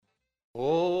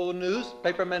Oh,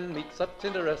 newspapermen meet such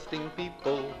interesting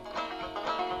people.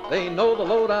 They know the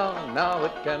lowdown, now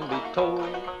it can be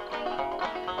told.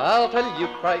 I'll tell you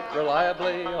quite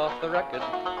reliably off the record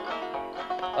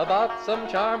about some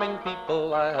charming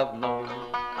people I have known.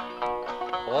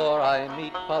 For I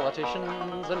meet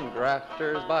politicians and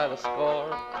grafters by the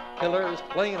score, killers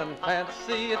plain and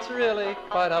fancy, it's really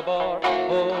quite a bore.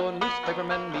 Oh,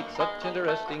 newspapermen meet such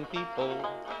interesting people.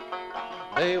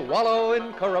 They wallow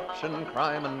in corruption,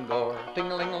 crime, and gore.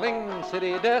 Ting-a-ling-a-ling,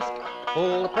 city desk,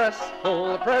 full of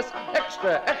press,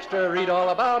 extra, extra, read all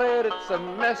about it, it's a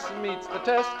mess, meets the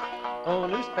test. Oh,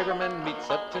 newspapermen meet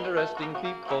such interesting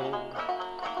people.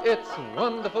 It's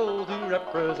wonderful to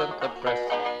represent the press.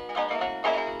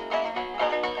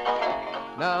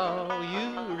 Now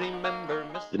you remember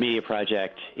The Media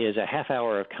Project is a half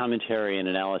hour of commentary and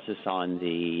analysis on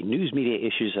the news media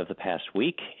issues of the past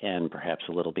week and perhaps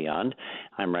a little beyond.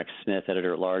 I'm Rex Smith,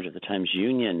 editor-at-large of the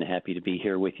Times-Union. Happy to be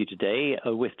here with you today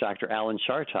with Dr. Alan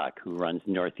Chartock, who runs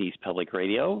Northeast Public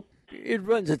Radio. It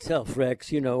runs itself,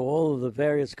 Rex, all of the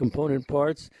various component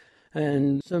parts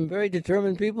and some very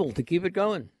determined people to keep it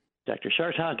going. Dr.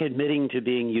 Chartock admitting to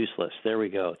being useless. There we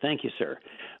go. Thank you, sir.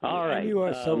 All right. You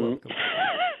are so welcome.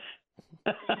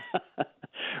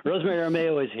 Rosemary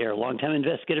Armeo is here, longtime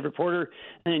investigative reporter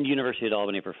and University of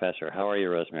Albany professor. How are you,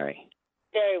 Rosemary?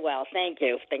 Very well, thank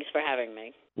you. Thanks for having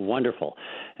me. Wonderful.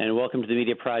 And welcome to the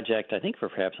Media Project, I think for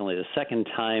perhaps only the second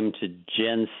time, to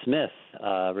Jenn Smith,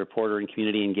 reporter and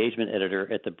community engagement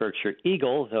editor at the Berkshire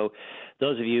Eagle. Though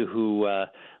those of you who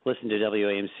listen to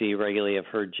WAMC regularly have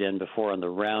heard Jenn before on the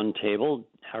round table.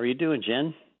 How are you doing,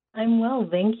 Jenn? I'm well,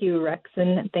 thank you, Rex,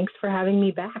 and thanks for having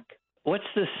me back. What's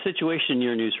the situation in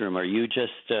your newsroom? Are you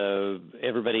just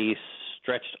everybody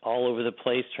stretched all over the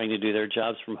place trying to do their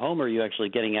jobs from home, or are you actually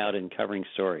getting out and covering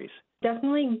stories?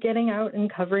 Definitely getting out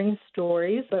and covering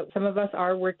stories, but some of us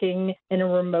are working in a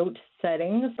remote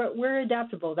setting, but we're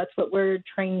adaptable. That's what we're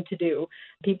trained to do.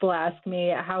 People ask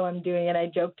me how I'm doing, and I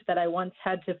joked that I once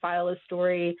had to file a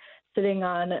story sitting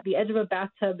on the edge of a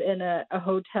bathtub in a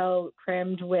hotel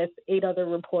crammed with 8 other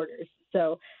reporters.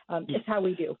 So it's how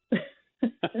we do.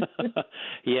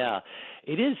 Yeah,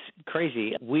 it is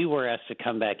crazy. We were asked to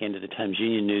come back into the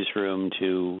Times-Union newsroom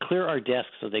to clear our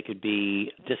desks so they could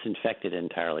be disinfected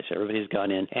entirely. So everybody's gone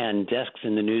in, and desks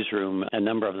in the newsroom, a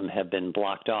number of them have been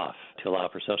blocked off to allow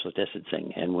for social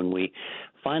distancing. And when we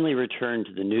finally return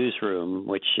to the newsroom,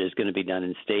 which is going to be done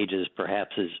in stages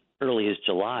perhaps as early as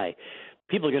July,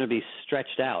 people are going to be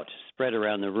stretched out, spread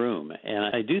around the room.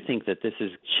 And I do think that this is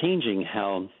changing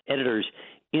how editors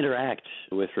interact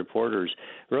with reporters.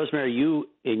 Rosemary, you,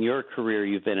 in your career,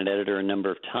 you've been an editor a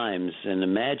number of times, and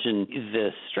imagine the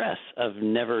stress of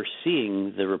never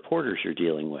seeing the reporters you're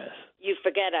dealing with. You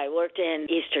forget I worked in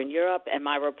Eastern Europe, and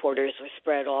my reporters were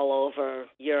spread all over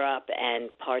Europe and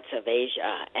parts of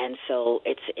Asia. And so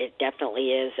it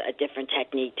definitely is a different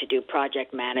technique to do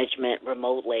project management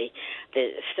remotely. The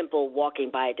simple walking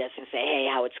by a desk and say, hey,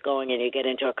 how it's going, and you get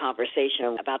into a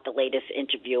conversation about the latest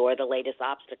interview or the latest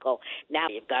obstacle. Now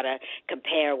you've got to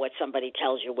compare what somebody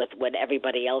tells you with what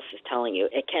everybody else is telling you.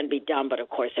 It can be done, but of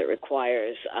course it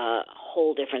requires a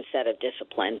whole different set of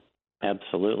discipline.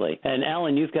 Absolutely. And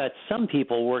Alan, you've got some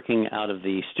people working out of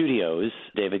the studios.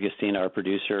 David Gustine, our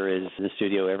producer, is in the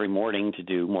studio every morning to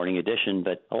do Morning Edition,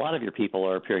 but a lot of your people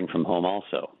are appearing from home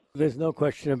also. There's no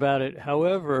question about it.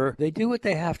 However, they do what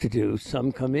they have to do.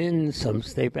 Some come in, some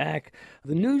stay back.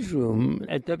 The newsroom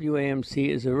at WAMC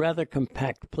is a rather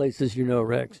compact place, as you know,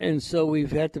 Rex. And so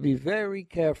we've had to be very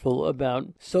careful about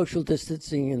social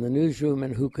distancing in the newsroom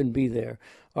and who can be there.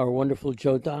 Our wonderful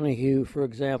Joe Donahue, for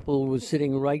example, was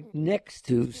sitting right next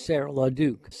to Sarah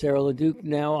LaDuke. Sarah LaDuke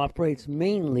now operates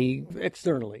mainly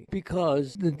externally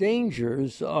because the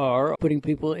dangers are putting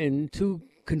people in too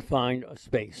confined a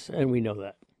space, and we know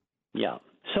that. Yeah.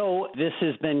 So this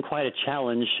has been quite a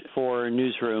challenge for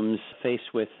newsrooms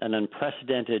faced with an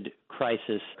unprecedented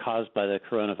crisis caused by the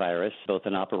coronavirus, both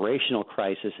an operational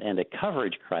crisis and a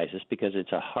coverage crisis, because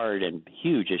it's a hard and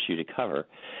huge issue to cover.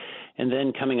 And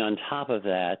then coming on top of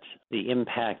that, the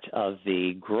impact of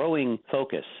the growing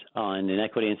focus on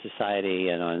inequity in society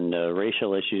and on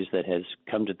racial issues that has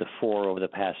come to the fore over the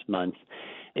past month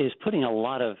is putting a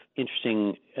lot of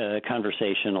interesting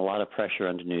conversation, a lot of pressure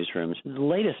onto newsrooms. The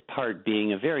latest part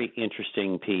being a very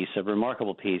interesting piece, a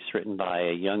remarkable piece written by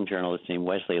a young journalist named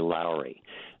Wesley Lowery.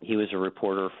 He was a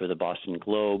reporter for the Boston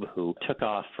Globe who took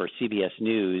off for CBS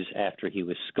News after he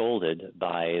was scolded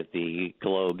by the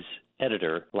Globe's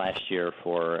editor last year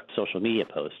for social media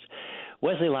posts.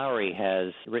 Wesley Lowery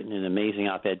has written an amazing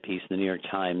op-ed piece in the New York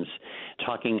Times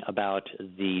talking about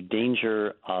the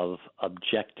danger of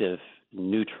objective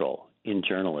neutral in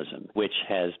journalism, which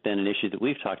has been an issue that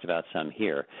we've talked about some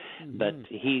here. Mm-hmm. But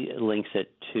he links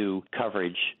it to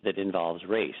coverage that involves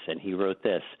race, and he wrote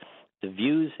this: "The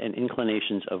views and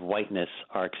inclinations of whiteness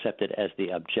are accepted as the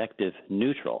objective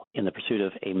neutral in the pursuit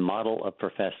of a model of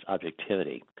professed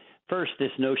objectivity." First,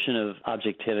 this notion of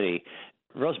objectivity.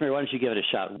 Rosemary, why don't you give it a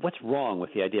shot? What's wrong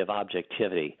with the idea of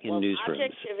objectivity in newsrooms?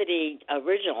 Objectivity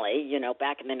originally,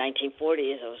 back in the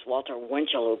 1940s, it was Walter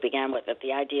Winchell who began with it.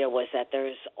 The idea was that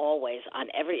there's always, on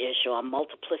every issue, a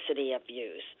multiplicity of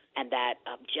views, and that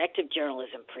objective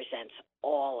journalism presents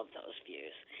all of those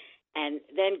views. And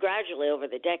then gradually over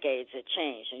the decades it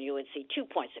changed, and you would see 2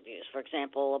 points of views. For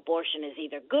example, abortion is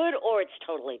either good or it's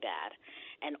totally bad.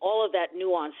 And all of that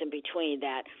nuance in between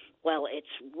that, well, it's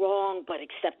wrong, but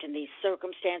except in these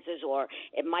circumstances, or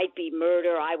it might be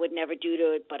murder, I would never do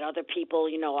to it, but other people,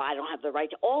 I don't have the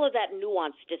right to. All of that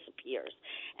nuance disappears.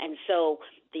 And so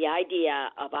the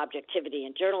idea of objectivity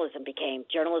in journalism became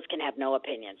journalists can have no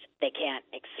opinions. They can't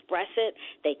express it.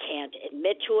 They can't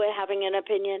admit to it having an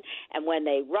opinion. And when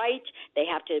they write, they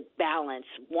have to balance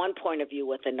one point of view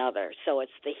with another. So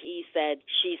it's the he said,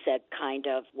 she said kind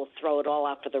of, we'll throw it all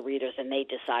out for the readers and they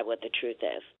decide what the truth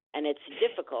is. And it's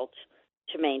difficult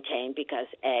to maintain because,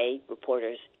 A,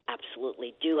 reporters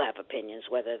absolutely do have opinions,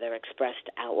 whether they're expressed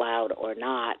out loud or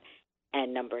not.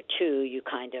 And number two, you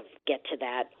kind of get to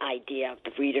that idea of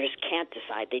the readers can't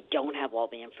decide. They don't have all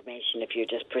the information if you're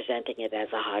just presenting it as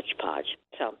a hodgepodge.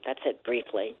 So that's it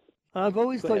briefly. I've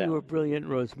always thought you were brilliant,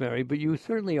 Rosemary, but you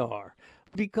certainly are.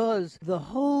 Because the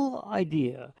whole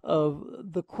idea of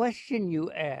the question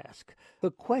you ask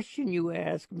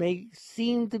may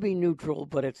seem to be neutral,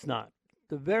 but it's not.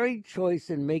 The very choice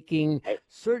in making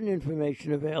certain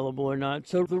information available or not.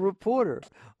 So the reporters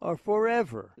are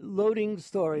forever loading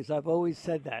stories. I've always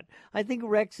said that. I think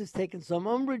Rex has taken some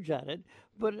umbrage at it,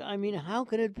 but how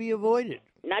can it be avoided?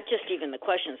 Not just even the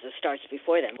questions that starts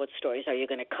before them. What stories are you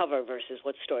going to cover versus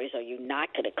what stories are you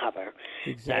not going to cover?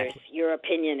 Exactly. There's your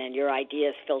opinion and your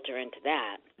ideas filter into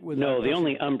that. No, the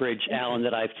only umbrage, Alan,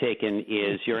 that I've taken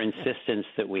is your insistence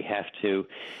that we have to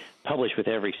publish with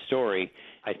every story.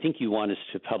 I think you want us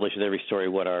to publish with every story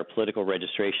what our political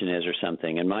registration is or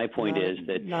something. And my point is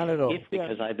that not at all.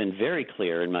 Because I've been very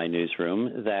clear in my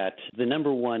newsroom that the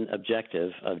number one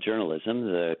objective of journalism,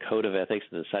 the code of ethics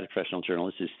of the Society of Professional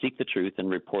Journalists, is seek the truth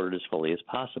and report it as fully as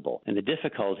possible. And the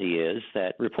difficulty is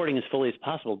that reporting as fully as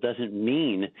possible doesn't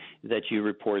mean that you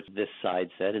report this side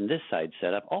said and this side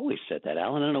said. I've always said that,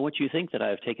 Alan. I don't know what you think that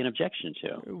I've taken objection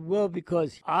to. Well,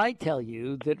 because I tell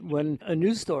you that when a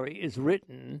news story is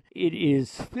written, it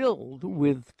is filled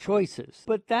with choices.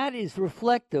 But that is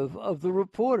reflective of the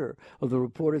reporter, of the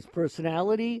reporter's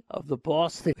personality, of the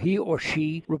boss that he or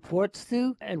she reports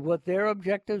to, and what their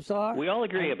objectives are. We all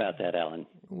agree about that, Alan.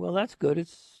 Well, that's good.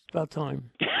 It's about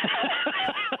time.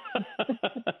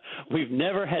 We've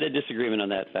never had a disagreement on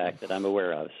that fact that I'm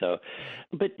aware of.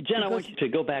 But Jenn, I want you to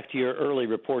go back to your early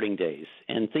reporting days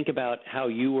and think about how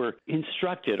you were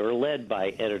instructed or led by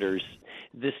editors.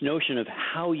 This notion of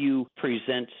how you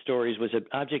present stories, was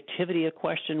objectivity a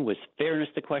question? Was fairness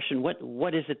the question?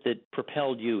 What is it that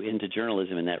propelled you into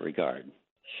journalism in that regard?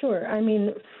 Sure.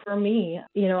 For me,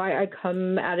 I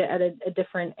come at it at a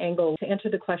different angle. To answer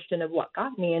the question of what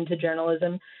got me into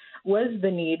journalism was the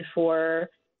need for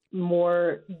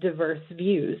more diverse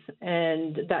views.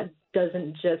 And that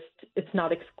it's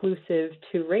not exclusive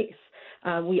to race.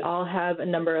 We all have a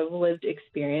number of lived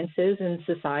experiences in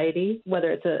society, whether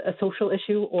it's a social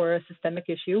issue or a systemic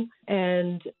issue.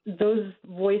 And those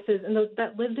voices and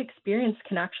that lived experience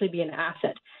can actually be an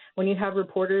asset. When you have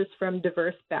reporters from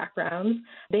diverse backgrounds,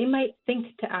 they might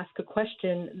think to ask a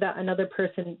question that another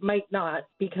person might not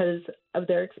because of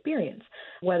their experience,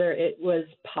 whether it was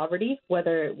poverty,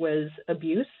 whether it was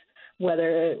abuse,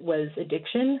 whether it was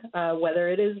addiction, whether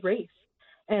it is race.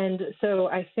 And so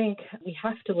I think we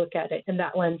have to look at it in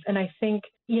that lens. And I think,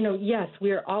 yes,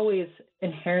 we are always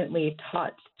inherently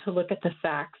taught to look at the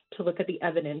facts, to look at the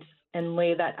evidence and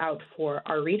lay that out for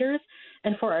our readers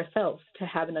and for ourselves to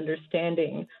have an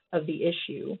understanding of the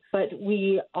issue. But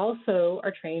we also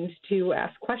are trained to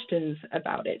ask questions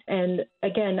about it. And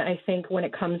again, I think when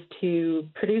it comes to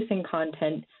producing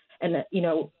content, and,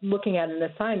 looking at an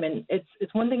assignment,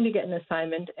 it's one thing to get an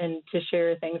assignment and to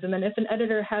share things. And then if an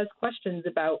editor has questions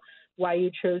about why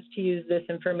you chose to use this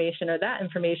information or that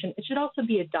information, it should also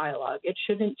be a dialogue. It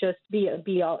shouldn't just be a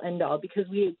be-all, end-all, because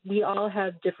we all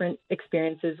have different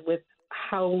experiences with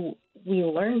how we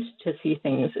learned to see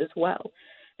things as well.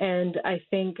 And I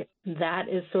think that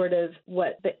is sort of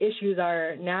what the issues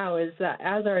are now, is that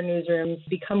as our newsrooms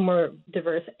become more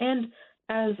diverse and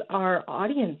as our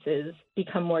audiences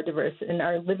become more diverse and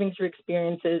are living through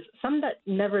experiences, some that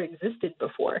never existed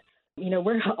before.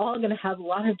 We're all going to have a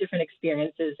lot of different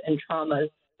experiences and traumas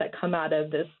that come out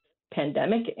of this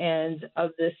pandemic and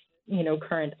of this,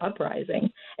 current uprising.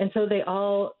 And so they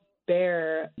all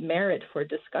bear merit for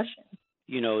discussion.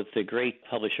 The great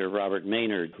publisher Robert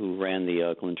Maynard, who ran the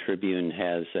Oakland Tribune,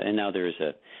 has, and now there's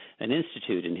an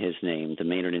institute in his name, the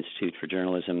Maynard Institute for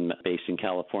Journalism, based in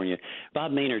California.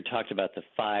 Bob Maynard talked about the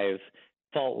 5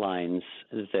 fault lines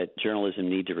that journalism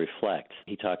need to reflect.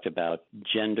 He talked about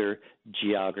gender,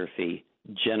 geography,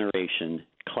 generation,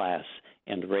 class,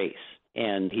 and race.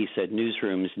 And he said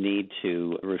newsrooms need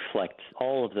to reflect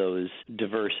all of those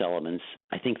diverse elements.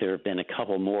 I think there have been a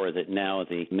couple more that now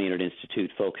the Maynard Institute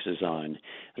focuses on,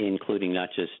 including not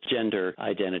just gender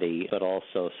identity, but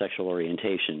also sexual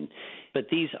orientation. But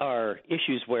these are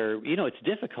issues where, it's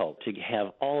difficult to have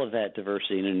all of that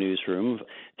diversity in a newsroom.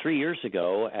 3 years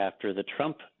ago, after the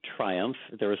Trump triumph,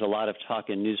 there was a lot of talk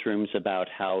in newsrooms about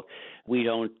how we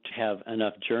don't have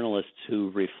enough journalists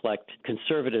who reflect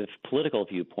conservative political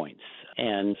viewpoints.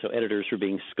 And so editors were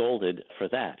being scolded for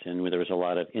that, and there was a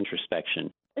lot of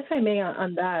introspection. If I may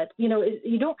on that, you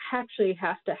don't actually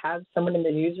have to have someone in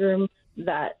the newsroom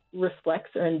that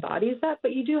reflects or embodies that,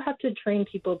 but you do have to train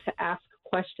people to ask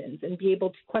questions and be able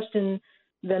to question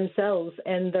themselves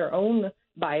and their own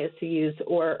biases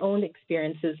or own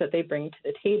experiences that they bring to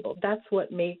the table. That's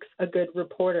what makes a good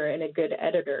reporter and a good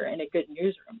editor and a good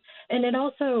newsroom. And it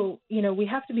also, we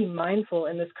have to be mindful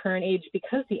in this current age,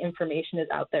 because the information is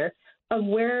out there, of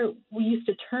where we used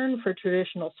to turn for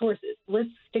traditional sources. Let's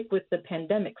stick with the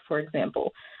pandemic, for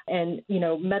example, and,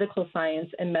 medical science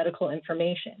and medical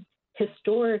information.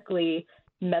 Historically,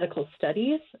 medical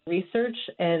studies, research,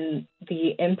 and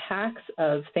the impacts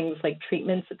of things like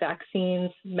treatments,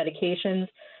 vaccines, medications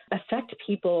affect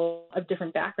people of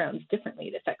different backgrounds differently.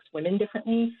 It affects women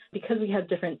differently because we have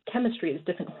different chemistries,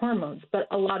 different hormones. But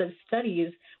a lot of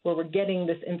studies where we're getting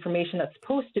this information that's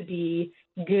supposed to be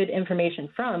good information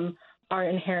from are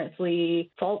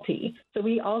inherently faulty. So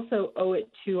we also owe it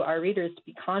to our readers to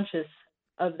be conscious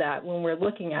of that when we're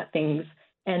looking at things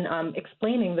and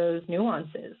explaining those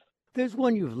nuances. There's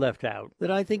one you've left out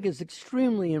that I think is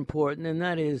extremely important, and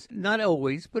that is not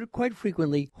always, but quite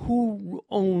frequently, who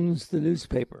owns the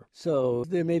newspaper. So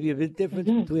there may be a bit difference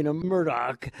between a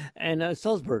Murdoch and a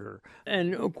Sulzberger.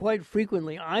 And quite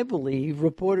frequently, I believe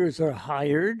reporters are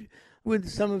hired with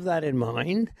some of that in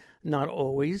mind, not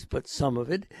always, but some of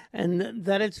it, and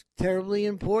that it's terribly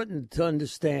important to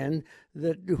understand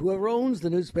that whoever owns the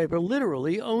newspaper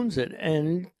literally owns it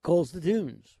and calls the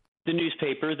tunes. The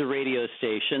newspaper, the radio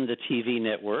station, the TV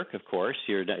network, of course.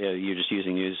 You're just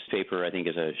using newspaper, I think,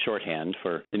 as a shorthand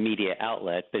for the media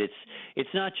outlet. But it's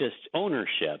not just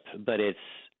ownership, but it's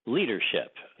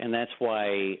leadership. And that's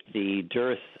why the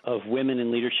dearth of women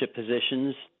in leadership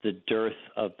positions, the dearth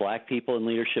of black people in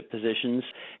leadership positions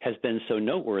has been so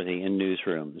noteworthy in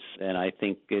newsrooms. And I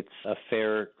think it's a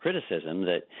fair criticism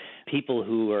that people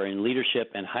who are in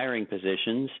leadership and hiring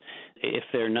positions, if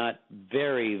they're not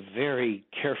very, very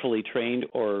carefully trained,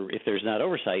 or if there's not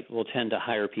oversight, will tend to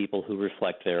hire people who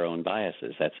reflect their own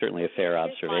biases. That's certainly a fair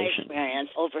observation. In my experience,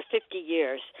 over 50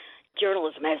 years,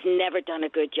 journalism has never done a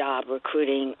good job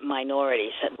recruiting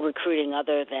minorities, recruiting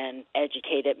other than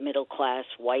educated, middle-class,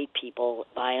 white people,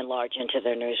 by and large, into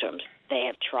their newsrooms. They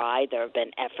have tried. There have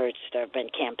been efforts. There have been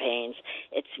campaigns.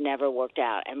 It's never worked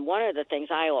out. And one of the things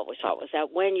I always thought was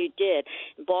that when you did,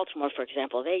 in Baltimore, for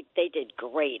example, they did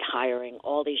great hiring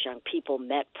all these young people.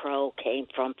 MetPro came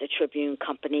from the Tribune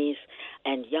companies,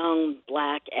 and young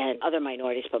black and other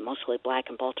minorities, but mostly black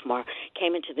in Baltimore,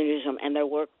 came into the newsroom, and their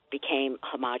work became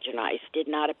homogenized, did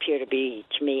not appear to be,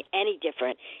 to me, any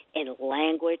different in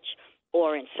language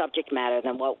or in subject matter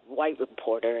than what white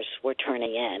reporters were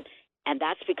turning in. And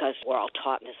that's because we're all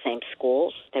taught in the same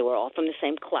schools. They were all from the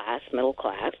same class, middle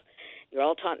class. You're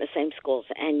all taught in the same schools.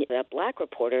 And the black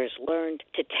reporters learned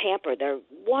to tamper their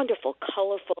wonderful,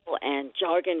 colorful, and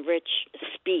jargon-rich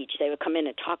speech. They would come in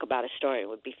and talk about a story. It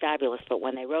would be fabulous. But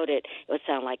when they wrote it, it would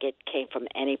sound like it came from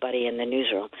anybody in the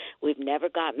newsroom. We've never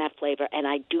gotten that flavor. And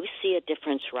I do see a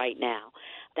difference right now.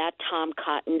 That Tom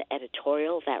Cotton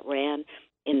editorial that ran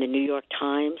in the New York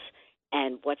Times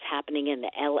and what's happening in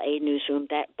the L.A. newsroom,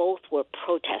 that both were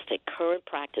protested. Current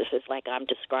practices like I'm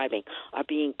describing are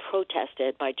being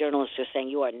protested by journalists who are saying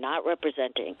you are not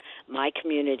representing my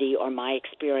community or my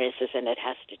experiences, and it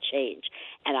has to change.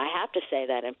 And I have to say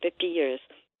that in 50 years,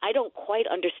 I don't quite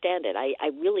understand it. I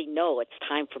really know it's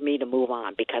time for me to move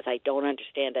on because I don't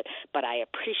understand it, but I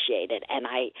appreciate it, and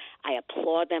I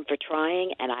applaud them for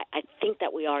trying, and I think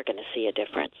that we are going to see a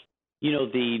difference. You know,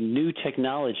 the new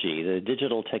technology, the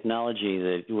digital technology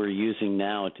that we're using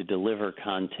now to deliver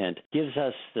content gives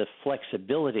us the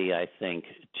flexibility, I think,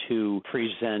 to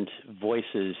present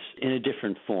voices in a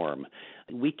different form.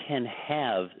 We can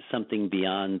have something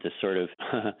beyond the sort of,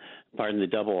 pardon the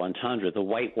double entendre, the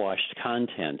whitewashed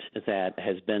content that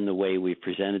has been the way we've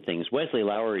presented things. Wesley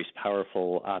Lowery's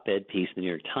powerful op-ed piece in the New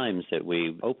York Times that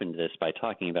we opened this by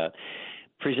talking about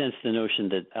presents the notion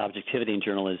that objectivity in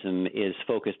journalism is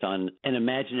focused on an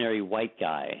imaginary white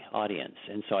guy audience.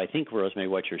 And so I think, Rosemary,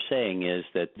 what you're saying is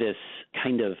that this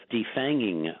kind of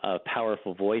defanging of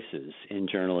powerful voices in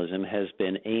journalism has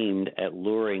been aimed at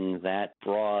luring that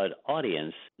broad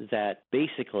audience that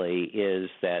basically is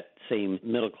that same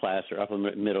middle class or upper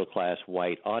middle class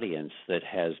white audience that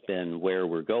has been where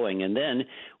we're going. And then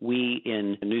we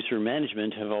in newsroom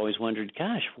management have always wondered,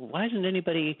 gosh, why isn't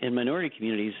anybody in minority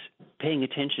communities paying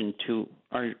attention to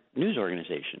our news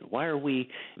organization? Why are we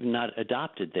not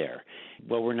adopted there?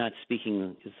 Well, we're not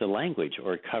speaking the language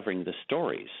or covering the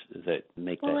stories that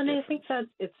make that difference. Well, and I think that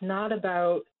it's not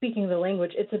about speaking the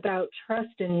language. It's about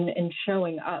trust and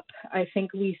showing up. I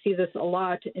think we see this a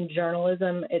lot in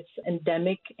journalism. It's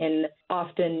endemic in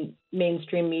often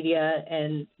mainstream media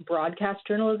and broadcast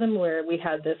journalism, where we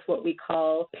have this what we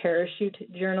call parachute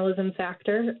journalism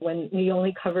factor, when we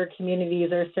only cover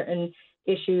communities or certain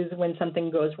issues when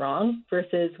something goes wrong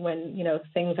versus when,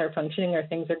 things are functioning or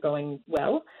things are going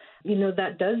well.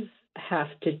 That does have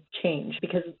to change,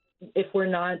 because if we're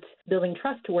not building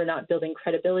trust, we're not building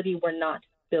credibility, we're not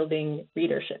building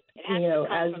readership. It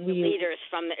has to come from the leaders,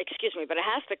 but it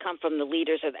has to come from the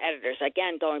leaders or the editors.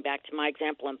 Again, going back to my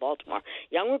example in Baltimore,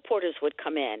 young reporters would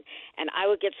come in, and I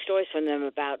would get stories from them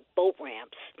about boat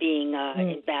ramps being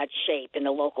in bad shape in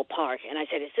the local park. And I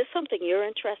said, is this something you're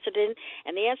interested in?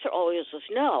 And the answer always was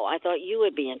no. I thought you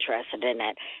would be interested in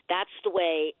it. That's the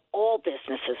way all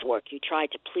businesses work. You try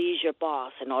to please your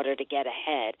boss in order to get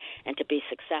ahead and to be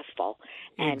successful.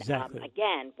 And exactly.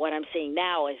 Again, what I'm seeing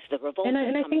now is the revolt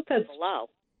I think that's below.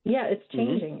 Yeah, it's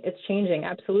changing. Mm-hmm. It's changing,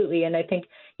 absolutely. And I think,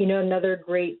 another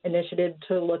great initiative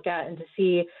to look at and to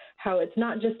see how it's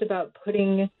not just about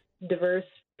putting diverse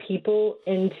people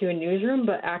into a newsroom,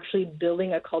 but actually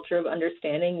building a culture of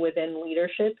understanding within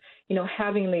leadership,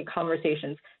 having the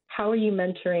conversations. How are you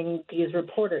mentoring these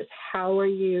reporters? How are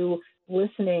you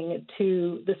listening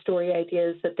to the story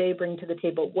ideas that they bring to the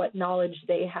table, what knowledge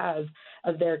they have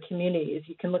of their communities?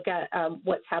 You can look at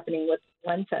what's happening with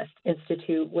Lenfest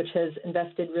Institute, which has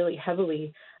invested really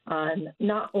heavily on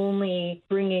not only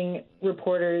bringing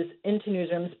reporters into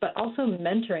newsrooms, but also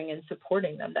mentoring and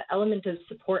supporting them. The element of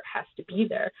support has to be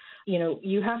there.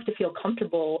 You have to feel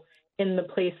comfortable in the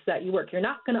place that you work. You're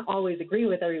not going to always agree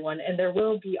with everyone, and there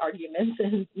will be arguments,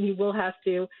 and you will have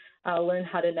to learn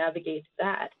how to navigate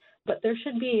that. But there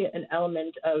should be an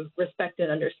element of respect and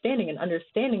understanding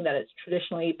that it's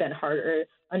traditionally been harder,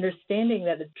 understanding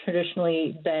that it's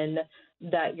traditionally been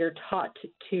that you're taught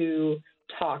to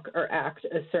talk or act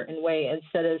a certain way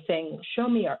instead of saying, show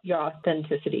me your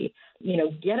authenticity.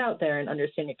 Get out there and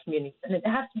understand your community. And it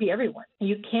has to be everyone.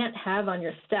 You can't have on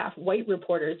your staff white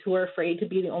reporters who are afraid to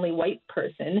be the only white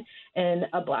person in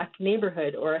a Black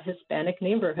neighborhood or a Hispanic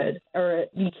neighborhood. Or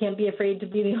you can't be afraid to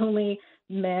be the only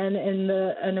man in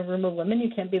a room of women. You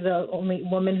can't be the only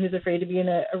woman who's afraid to be in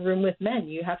a room with men.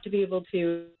 You have to be able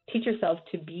to teach yourself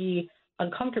to be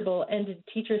uncomfortable and to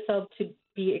teach yourself to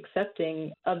be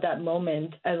accepting of that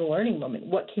moment as a learning moment.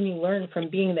 What can you learn from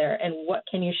being there, and what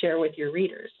can you share with your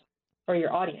readers or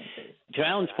your audiences? To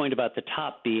Alan's point about the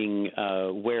top being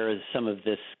where some of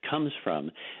this comes from,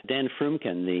 Dan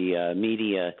Frumkin, the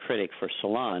media critic for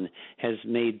Salon, has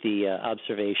made the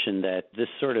observation that this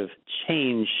sort of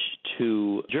change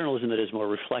to journalism that is more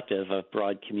reflective of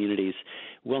broad communities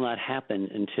will not happen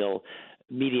until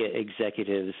media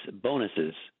executives'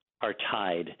 bonuses are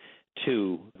tied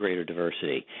to greater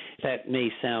diversity. That may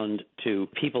sound to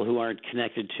people who aren't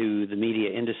connected to the media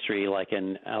industry like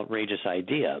an outrageous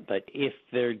idea, but if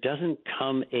there doesn't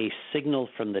come a signal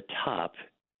from the top,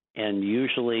 and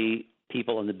usually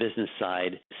people on the business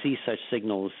side see such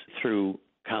signals through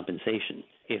compensation,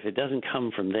 if it doesn't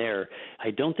come from there, I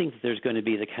don't think there's going to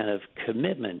be the kind of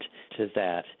commitment to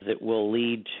that will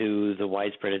lead to the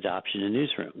widespread adoption in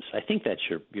newsrooms. I think that's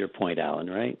your point, Alan,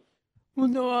 right? Well,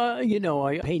 no,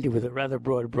 I painted with a rather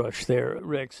broad brush there,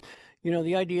 Rex.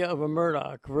 The idea of a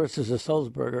Murdoch versus a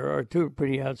Sulzberger are two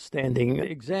pretty outstanding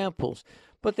examples.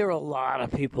 But there are a lot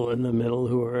of people in the middle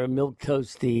who are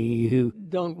milquetoasty, who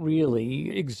don't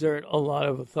really exert a lot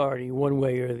of authority one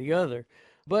way or the other.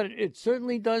 But it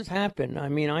certainly does happen. I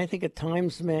mean, I think a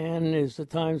Times man is a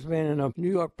Times man, and a New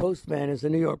York Post man is a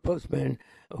New York Post man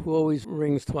who always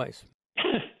rings twice.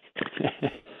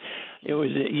 It was,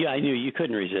 yeah, I knew you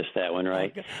couldn't resist that one,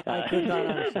 right? I could not,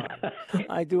 I'm sorry.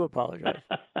 I do apologize.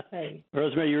 Hey.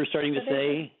 Rosemary, you were starting to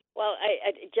say? Well,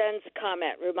 Jenn's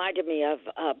comment reminded me of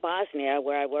Bosnia,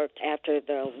 where I worked after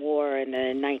the war in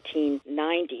the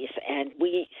 1990s, and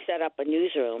we set up a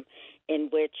newsroom in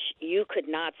which you could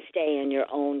not stay in your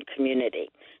own community.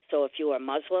 So if you were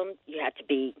Muslim, you had to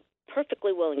be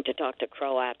perfectly willing to talk to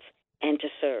Croats and to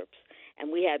Serbs.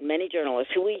 And we had many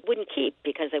journalists who we wouldn't keep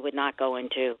because they would not go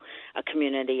into a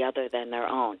community other than their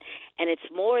own. And it's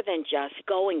more than just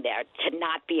going there to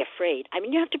not be afraid. I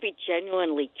mean, you have to be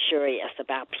genuinely curious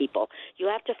about people. You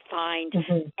have to find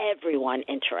everyone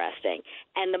interesting.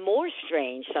 And the more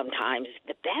strange sometimes,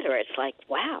 the better. It's like,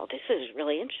 wow, this is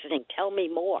really interesting. Tell me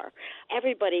more.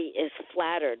 Everybody is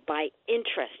flattered by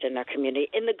interest in their community,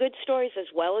 in the good stories as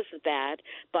well as the bad,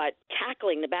 but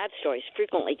tackling the bad stories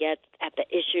frequently gets at the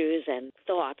issues and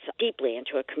thoughts deeply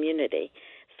into a community.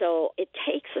 So it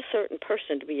takes a certain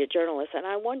person to be a journalist, and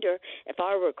I wonder if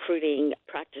our recruiting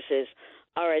practices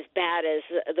are as bad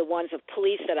as the ones of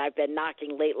police that I've been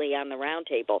knocking lately on the round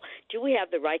table. Do we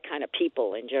have the right kind of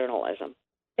people in journalism?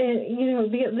 And,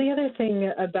 the other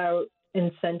thing about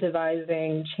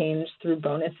incentivizing change through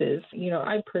bonuses,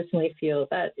 I personally feel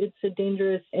that it's a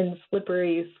dangerous and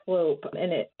slippery slope,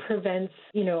 and it prevents,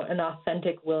 an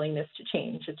authentic willingness to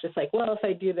change. It's just like, well, if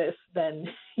I do this, then,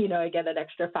 I get an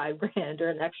extra $5,000 or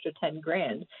an extra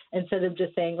 $10,000, instead of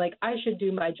just saying, like, I should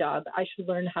do my job. I should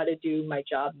learn how to do my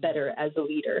job better as a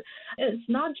leader. And it's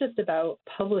not just about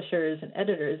publishers and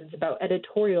editors. It's about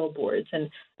editorial boards and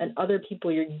other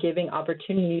people you're giving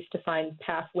opportunities to find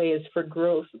pathways for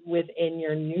growth within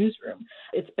your newsroom.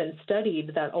 It's been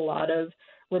studied that a lot of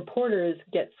reporters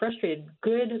get frustrated.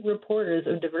 Good reporters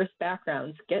of diverse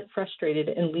backgrounds get frustrated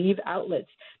and leave outlets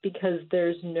because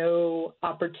there's no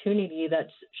opportunity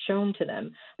that's shown to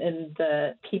them. And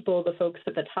the folks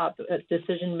at the top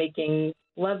decision-making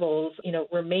levels,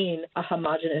 remain a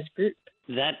homogenous group.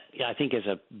 That, I think, is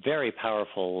a very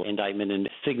powerful indictment and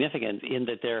significant in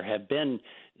that there have been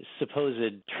supposed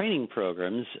training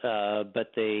programs,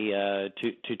 but they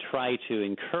to try to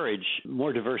encourage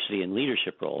more diversity in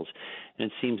leadership roles, and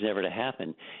it seems never to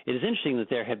happen. It is interesting that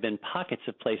there have been pockets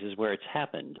of places where it's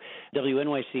happened.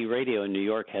 WNYC Radio in New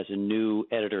York has a new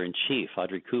editor-in-chief,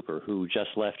 Audrey Cooper, who just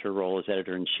left her role as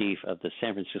editor-in-chief of the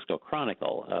San Francisco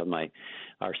Chronicle,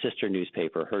 our sister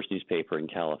newspaper, Hearst newspaper in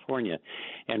California.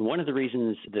 And one of the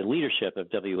reasons the leadership of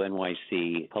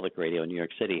WNYC Public Radio in New York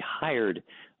City hired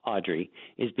Audrey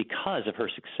is because of her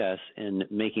success in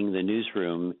making the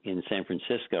newsroom in San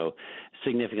Francisco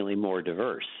significantly more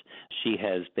diverse. She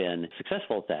has been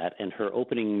successful at that, and her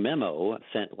opening memo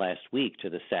sent last week to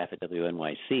the staff at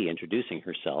WNYC introducing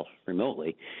herself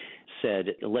remotely said,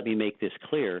 let me make this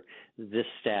clear, this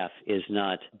staff is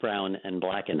not brown and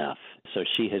black enough. So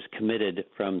she has committed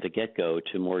from the get-go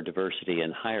to more diversity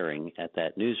in hiring at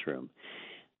that newsroom.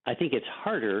 I think it's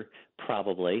harder,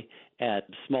 probably, at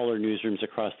smaller newsrooms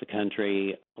across the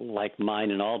country, like mine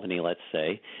in Albany, let's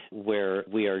say, where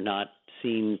we are not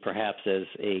seen perhaps as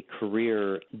a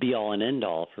career be-all and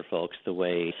end-all for folks the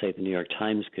way, say, the New York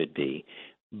Times could be.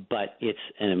 But it's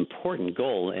an important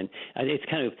goal. And it's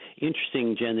kind of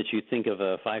interesting, Jen, that you think of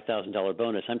a $5,000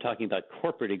 bonus. I'm talking about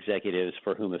corporate executives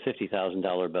for whom a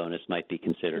 $50,000 bonus might be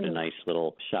considered a nice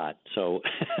little shot. So,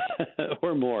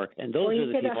 or more. And those are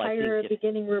the people I think. Or you could hire a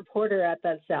beginning reporter at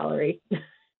that salary.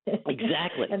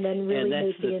 Exactly. And then really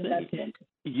make the investment.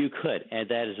 You could, and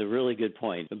that is a really good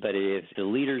point. But if the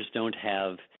leaders don't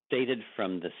have stated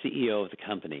from the CEO of the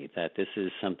company that this is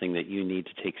something that you need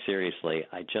to take seriously,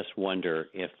 I just wonder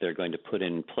if they're going to put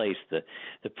in place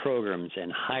the programs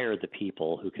and hire the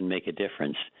people who can make a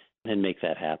difference and make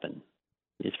that happen.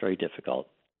 It's very difficult.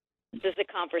 This is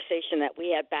a conversation that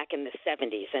we had back in the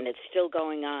 70s, and it's still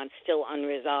going on, still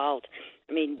unresolved.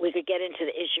 I mean, we could get into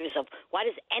the issues of why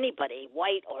does anybody,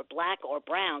 white or black or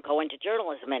brown, go into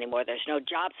journalism anymore? There's no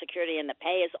job security, and the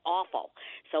pay is awful.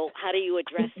 So how do you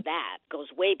address that? It goes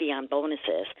way beyond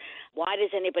bonuses. Why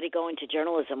does anybody go into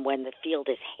journalism when the field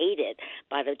is hated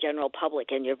by the general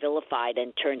public and you're vilified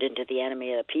and turned into the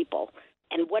enemy of the people?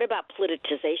 And what about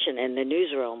politicization in the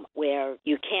newsroom where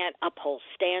you can't uphold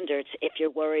standards if you're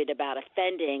worried about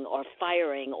offending or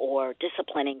firing or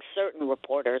disciplining certain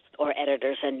reporters or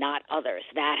editors and not others?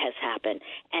 That has happened.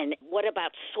 And what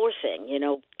about sourcing?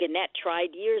 Gannett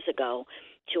tried years ago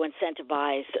to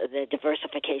incentivize the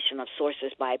diversification of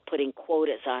sources by putting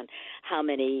quotas on how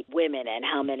many women and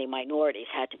how many minorities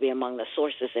had to be among the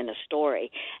sources in a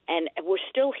story. And we're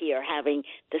still here having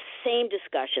the same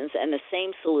discussions and the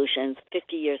same solutions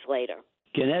 50 years later.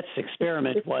 Gannett's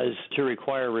experiment was to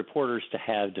require reporters to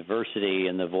have diversity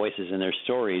in the voices in their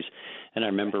stories. And I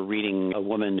remember reading a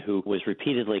woman who was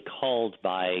repeatedly called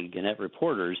by Gannett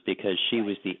reporters because she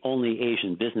was the only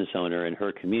Asian business owner in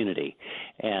her community.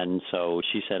 And so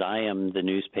she said, I am the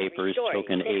newspaper's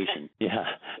token Asian. Yeah.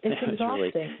 It's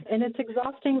exhausting. And it's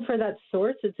exhausting for that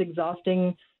source. It's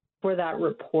exhausting for that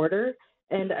reporter.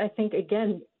 And I think,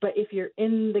 again, but if you're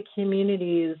in the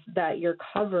communities that you're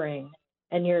covering,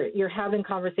 and you're having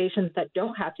conversations that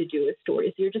don't have to do with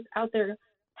stories. You're just out there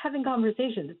having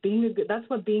conversations. That's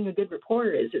what being a good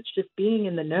reporter is. It's just being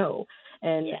in the know.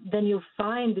 And then you'll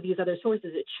find these other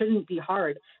sources. It shouldn't be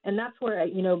hard. And that's where,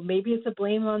 maybe it's a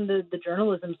blame on the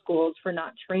journalism schools for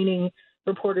not training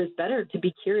reporters better to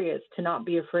be curious, to not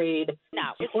be afraid.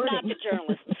 No, it's not the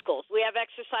journalism schools. We have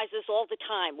exercises all the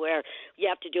time where you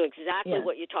have to do exactly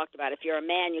what you talked about. If you're a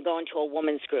man, you go into a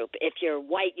woman's group. If you're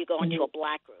white, you go into a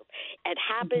black group. It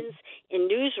happens in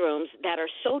newsrooms that are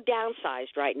so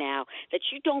downsized right now that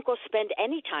you don't go spend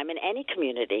any time in any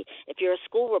community. If you're a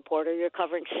school reporter, you're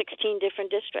covering 16 different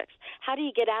districts. How do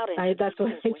you get out? That's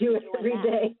what I do every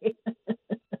day.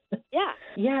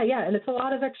 Yeah, and it's a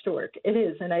lot of extra work. It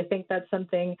is, and I think that's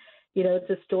something, it's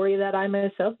a story that I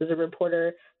myself as a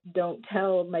reporter don't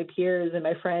tell my peers and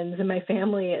my friends and my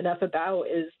family enough about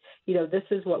is, this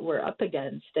is what we're up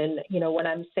against. And, when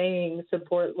I'm saying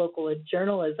support local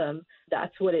journalism,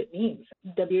 that's what it means.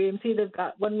 WAMC, they've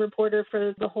got one reporter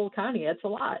for the whole county. It's a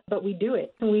lot, but we do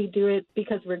it. And we do it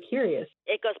because we're curious.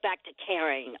 It goes back to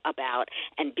caring about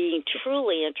and being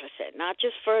truly interested, not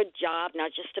just for a job,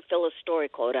 not just to fill a story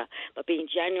quota, but being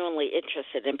genuinely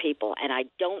interested in people. And I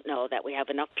don't know that we have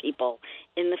enough people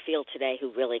in the field today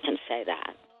who really can say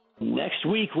that. Next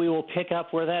week, we will pick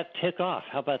up where that took off.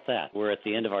 How about that? We're at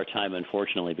the end of our time,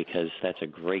 unfortunately, because that's a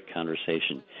great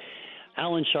conversation.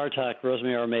 Alan Chartock,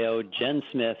 Rosemary Armeo, Jenn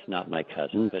Smith, not my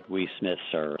cousin, but we Smiths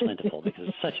are plentiful because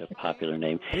it's such a popular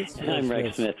name. And I'm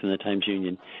Rex Smith from the Times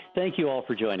Union. Thank you all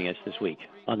for joining us this week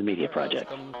on The Media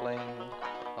Project.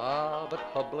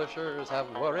 But publishers have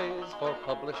worries, for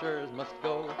publishers must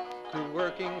go to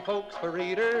working folks for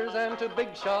readers and to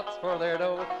big shots for their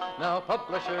dough. Now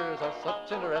publishers are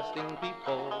such interesting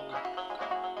people.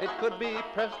 It could be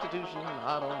prostitution,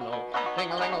 I don't know.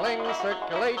 Ting-a-ling-a-ling,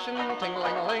 circulation,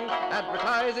 ting-a-ling-a-ling,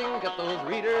 advertising, get those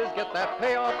readers, get that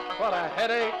payoff. What a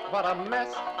headache, what a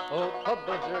mess. Oh,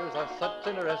 publishers are such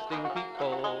interesting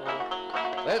people.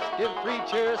 Let's give 3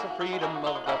 cheers for freedom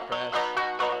of the press.